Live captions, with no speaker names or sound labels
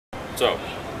So,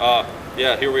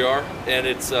 yeah, here we are, and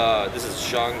it's this is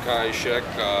Chiang Kai-Shek.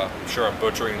 I'm sure I'm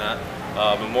butchering that.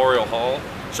 Memorial Hall,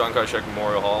 Chiang Kai-Shek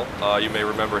Memorial Hall. You may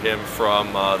remember him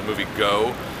from the movie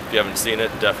Go. If you haven't seen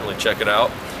it, definitely check it out.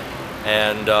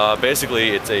 And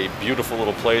basically, it's a beautiful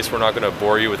little place. We're not going to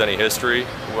bore you with any history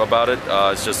about it.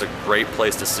 It's just a great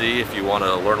place to see. If you want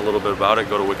to learn a little bit about it,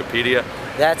 go to Wikipedia.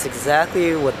 That's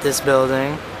exactly what this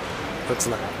building looks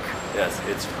like. Yes,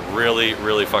 it's really,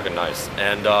 really fucking nice.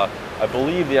 And I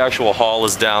believe the actual hall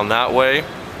is down that way.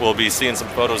 We'll be seeing some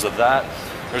photos of that.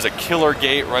 There's a killer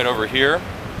gate right over here.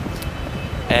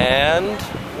 And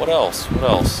what else? What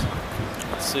else?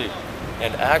 Let's see.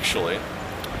 And actually,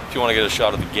 if you want to get a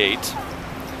shot of the gate,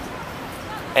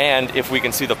 and if we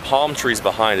can see the palm trees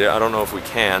behind it, I don't know if we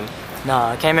can. No,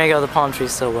 I can't make out the palm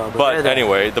trees so well. But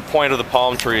anyway, the point of the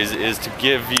palm trees is to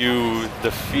give you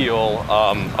the feel.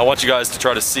 I want you guys to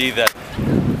try to see that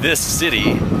this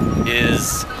city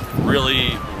is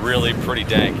really, really pretty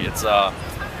dank. It's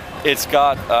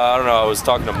got, I don't know, I was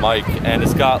talking to Mike, and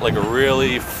it's got like a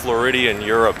really Floridian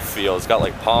Europe feel. It's got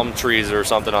like palm trees or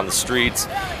something on the streets.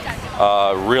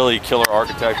 Really killer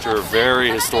architecture,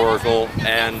 very historical,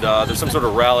 and there's some sort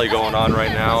of rally going on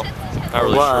right now. Not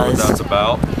really sure what that's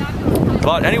about.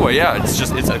 But anyway, yeah,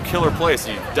 it's a killer place.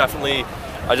 You definitely,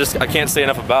 I can't say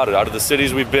enough about it. Out of the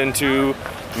cities we've been to,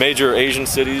 major Asian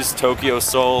cities, Tokyo,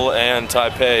 Seoul, and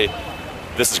Taipei,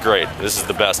 this is great. This is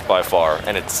the best by far,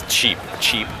 and it's cheap,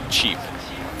 cheap, cheap.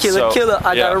 Killer, killer,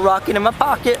 I got a rocket in my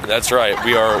pocket. That's right,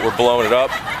 we're blowing it up,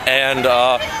 and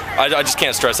I just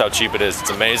can't stress how cheap it is.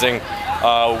 It's amazing.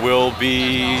 We'll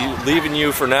be leaving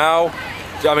you for now.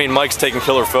 I mean, Mike's taking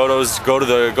killer photos. Go to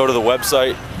the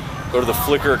website, go to the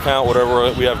Flickr account,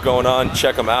 whatever we have going on,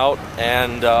 check them out,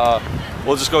 and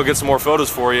we'll just go get some more photos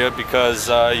for you because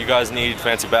you guys need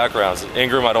fancy backgrounds.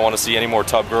 Ingram, I don't want to see any more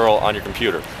tub girl on your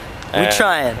computer. And, we're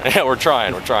trying. Yeah, we're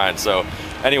trying. So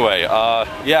anyway,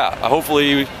 yeah,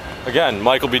 hopefully, again,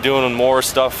 Mike will be doing more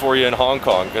stuff for you in Hong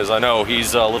Kong because I know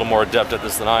he's a little more adept at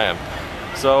this than I am.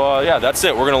 So yeah, that's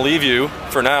it. We're going to leave you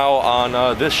for now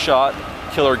on this shot,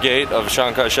 Killer Gate of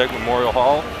Chiang Kai-Shek Memorial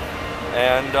Hall.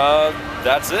 And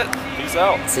that's it. Peace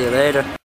out. See you later.